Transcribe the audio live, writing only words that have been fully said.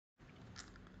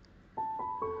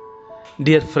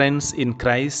Dear friends in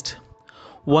Christ,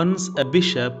 once a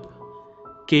bishop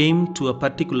came to a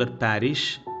particular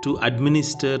parish to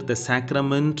administer the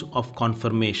sacrament of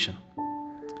confirmation.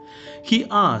 He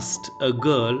asked a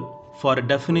girl for a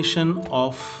definition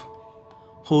of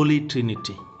Holy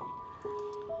Trinity.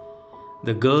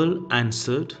 The girl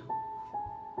answered,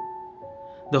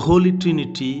 "The Holy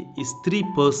Trinity is three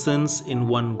persons in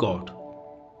one God."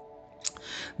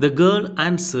 The girl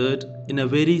answered in a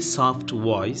very soft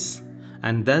voice,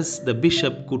 and thus the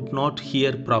bishop could not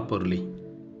hear properly.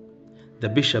 The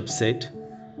bishop said,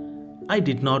 "I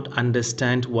did not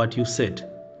understand what you said."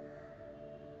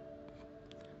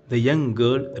 The young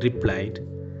girl replied,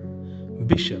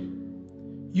 "Bishop,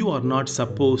 you are not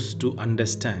supposed to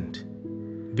understand,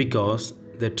 because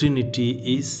the Trinity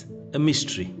is a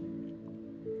mystery."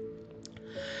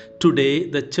 Today,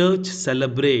 the Church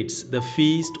celebrates the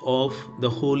feast of the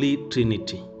Holy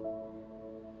Trinity.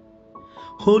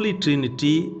 Holy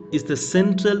Trinity is the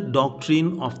central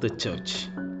doctrine of the Church.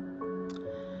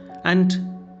 And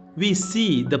we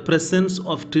see the presence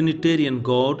of Trinitarian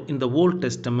God in the Old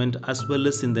Testament as well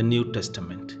as in the New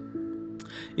Testament.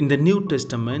 In the New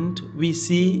Testament, we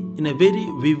see in a very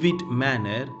vivid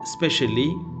manner,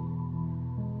 especially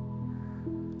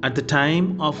at the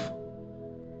time of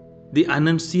the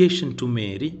Annunciation to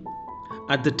Mary,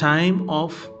 at the time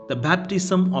of the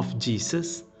baptism of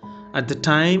Jesus, at the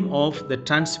time of the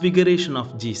transfiguration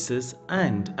of Jesus,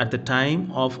 and at the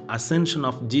time of ascension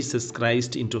of Jesus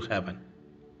Christ into heaven.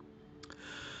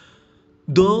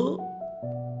 Though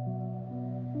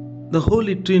the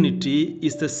Holy Trinity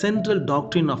is the central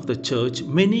doctrine of the Church,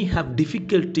 many have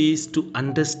difficulties to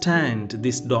understand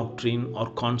this doctrine or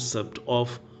concept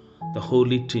of the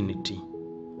Holy Trinity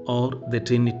or the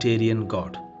Trinitarian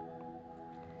God.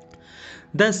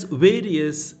 Thus,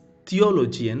 various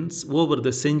theologians over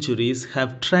the centuries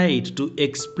have tried to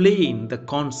explain the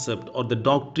concept or the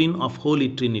doctrine of Holy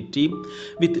Trinity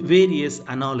with various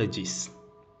analogies.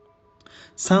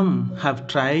 Some have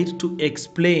tried to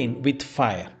explain with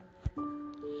fire.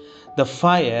 The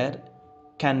fire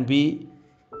can be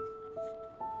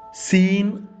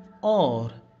seen or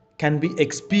can be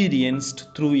experienced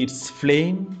through its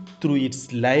flame, through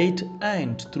its light,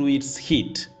 and through its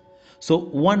heat. So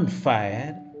one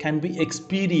fire can be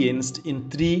experienced in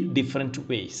three different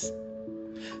ways.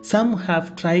 Some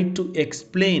have tried to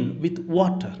explain with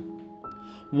water.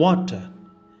 Water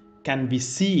can be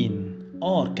seen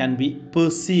or can be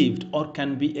perceived or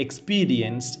can be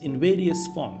experienced in various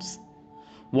forms.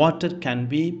 Water can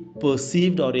be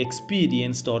perceived or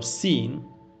experienced or seen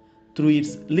through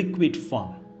its liquid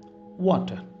form,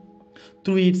 water,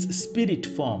 through its spirit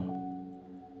form,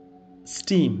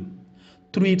 steam,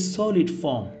 through its solid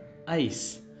form,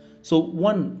 ice. So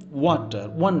one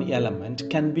element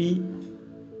can be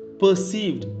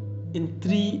perceived in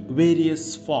three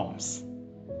various forms.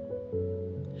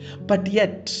 But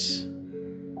yet,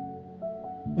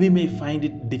 we may find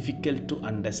it difficult to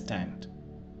understand.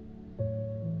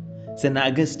 St.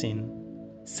 Augustine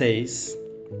says,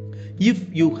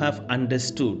 "If you have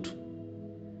understood,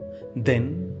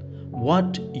 then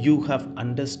what you have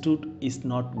understood is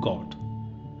not God.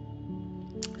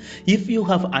 If you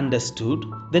have understood,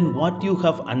 then what you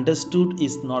have understood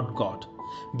is not God."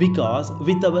 Because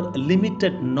with our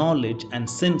limited knowledge and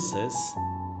senses,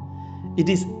 it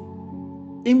is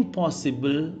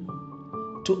impossible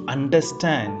to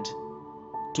understand,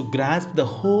 to grasp the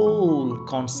whole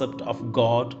concept of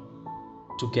God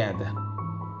together.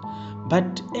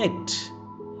 But yet,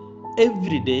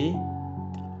 every day,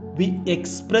 we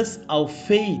express our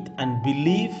faith and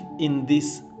belief in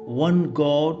this one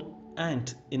God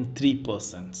and in three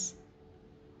persons.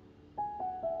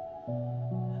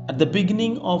 At the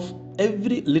beginning of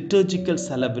every liturgical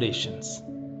celebrations,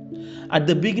 at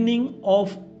the beginning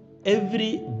of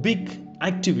every big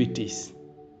activities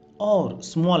or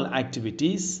small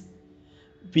activities,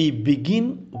 we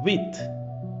begin with,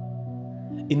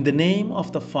 "In the name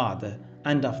of the Father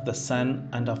and of the Son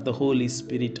and of the Holy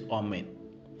Spirit, Amen."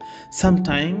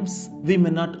 Sometimes we may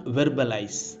not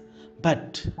verbalize,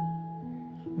 but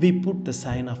we put the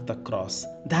sign of the cross.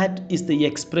 That is the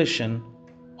expression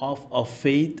of our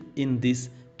faith in this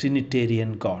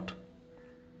Trinitarian God.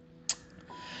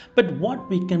 But what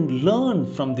we can learn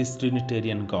from this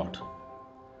Trinitarian God?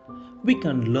 We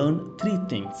can learn three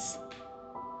things.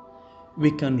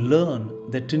 We can learn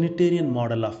the Trinitarian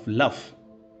model of love.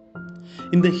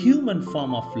 In the human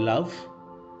form of love,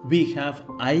 we have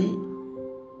I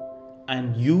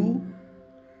and you,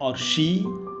 or she,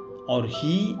 or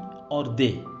he, or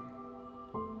they.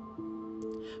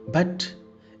 But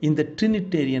in the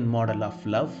Trinitarian model of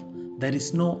love, There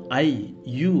is no I,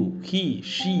 you, he,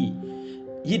 she,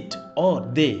 it or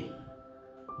they,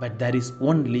 but there is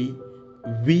only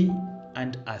we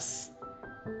and us.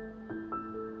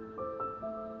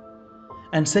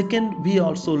 And second, we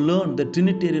also learn the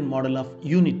Trinitarian model of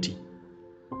unity.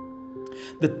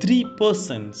 The three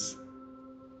persons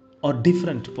are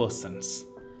different persons,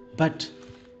 but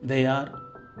they are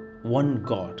one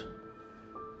God.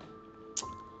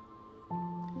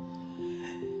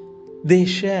 They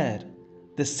share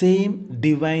the same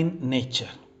divine nature.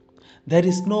 There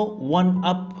is no one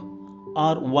up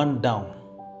or one down.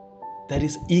 There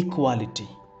is equality.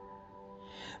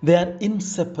 They are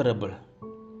inseparable.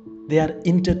 They are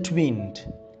intertwined.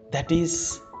 That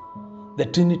is the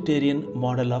Trinitarian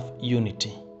model of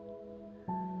unity.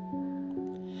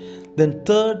 Then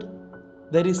third,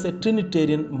 there is a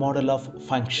Trinitarian model of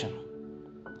function.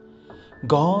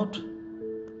 God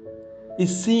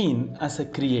is seen as a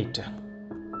creator.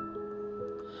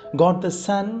 God the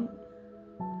Son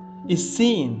is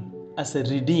seen as a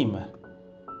redeemer.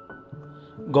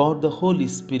 God the Holy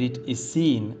Spirit is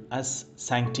seen as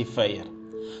sanctifier.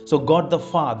 So God the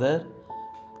Father,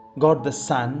 God the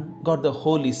Son, God the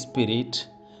Holy Spirit,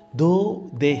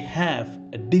 though they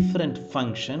have different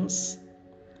functions,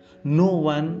 no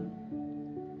one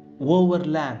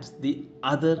overlaps the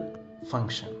other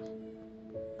function.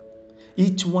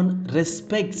 Each one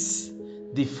respects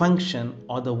the function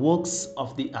or the works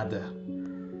of the other.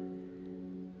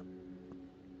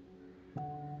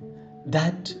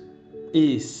 That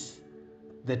is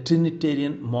the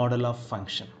Trinitarian model of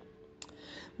function.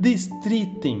 These three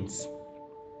things,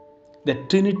 the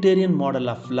Trinitarian model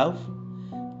of love,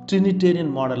 Trinitarian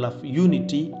model of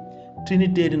unity,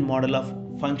 Trinitarian model of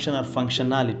function or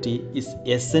functionality, is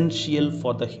essential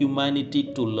for the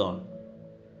humanity to learn.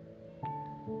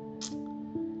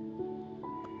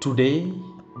 Today,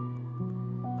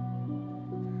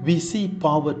 we see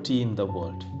poverty in the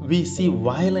world. We see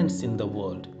violence in the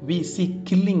world. We see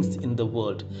killings in the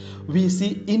world. We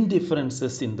see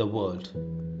indifferences in the world.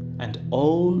 And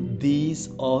all these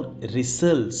are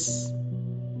results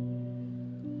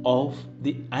of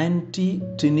the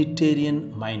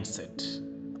anti-Trinitarian mindset.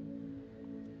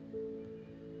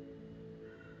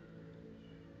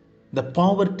 The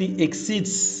poverty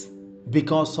exists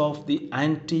because of the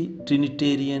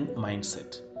anti-Trinitarian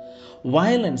mindset.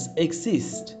 Violence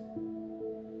exists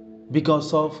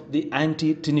because of the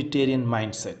anti-Trinitarian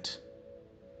mindset.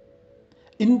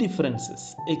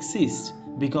 Indifferences exist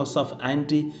because of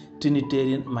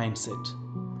anti-Trinitarian mindset.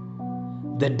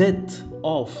 The death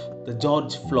of the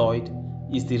George Floyd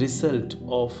is the result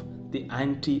of the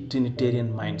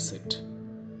anti-Trinitarian mindset.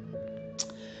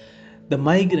 The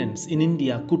migrants in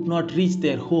India could not reach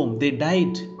their home. They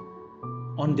died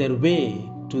on their way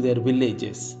to their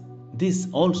villages. This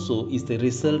also is the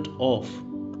result of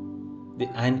the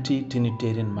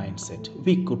anti-Trinitarian mindset.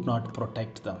 We could not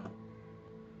protect them.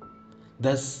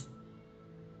 Thus,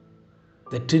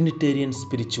 the Trinitarian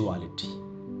spirituality,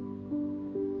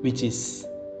 which is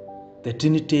the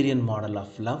Trinitarian model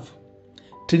of love,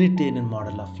 Trinitarian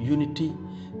model of unity,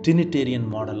 Trinitarian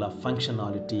model of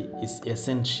functionality, is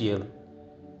essential,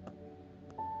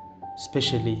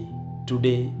 especially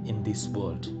today in this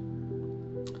world.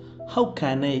 How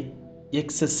can I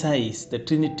exercise the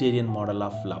Trinitarian model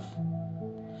of love?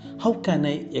 How can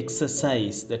I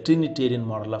exercise the Trinitarian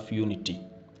model of unity?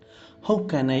 How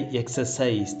can I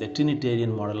exercise the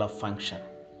Trinitarian model of function?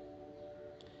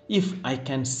 If I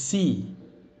can see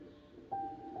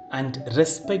and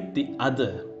respect the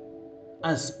other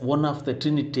as one of the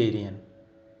Trinitarian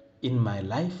in my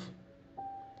life,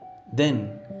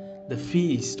 then the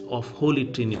feast of Holy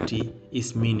Trinity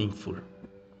is meaningful.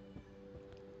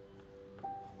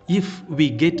 If we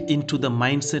get into the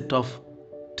mindset of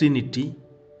Trinity,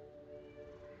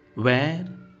 where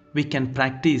we can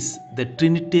practice the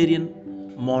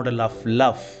Trinitarian model of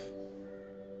love,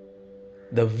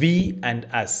 the we and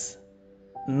us,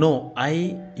 no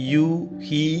I, you,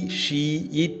 he, she,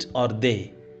 it or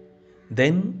they,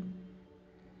 then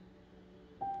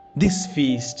this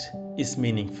feast is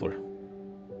meaningful.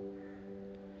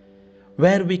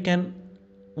 Where we can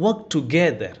work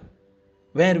together,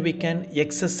 where we can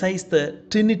exercise the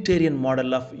Trinitarian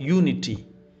model of unity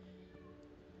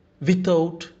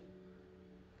without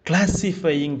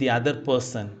classifying the other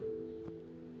person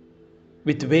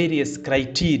with various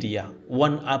criteria,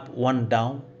 one up, one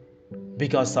down,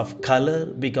 because of color,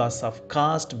 because of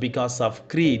caste, because of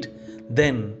creed,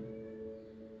 then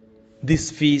this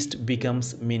feast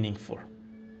becomes meaningful.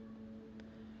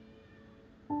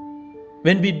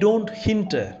 When we don't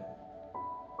hinder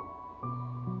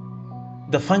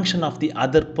the function of the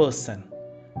other person,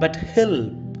 but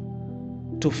help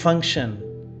to function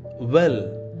well,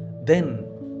 then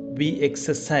we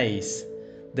exercise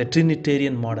the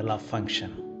Trinitarian model of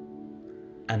function.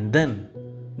 And then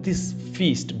this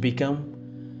feast become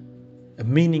a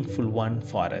meaningful one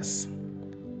for us.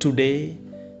 Today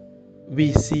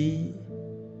we see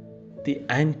the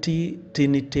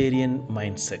anti-Trinitarian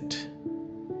mindset.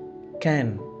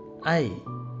 Can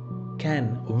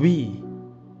we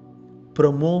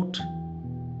promote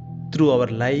through our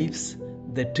lives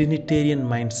the Trinitarian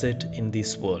mindset in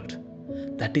this world?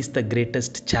 That is the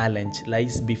greatest challenge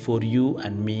lies before you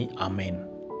and me. Amen.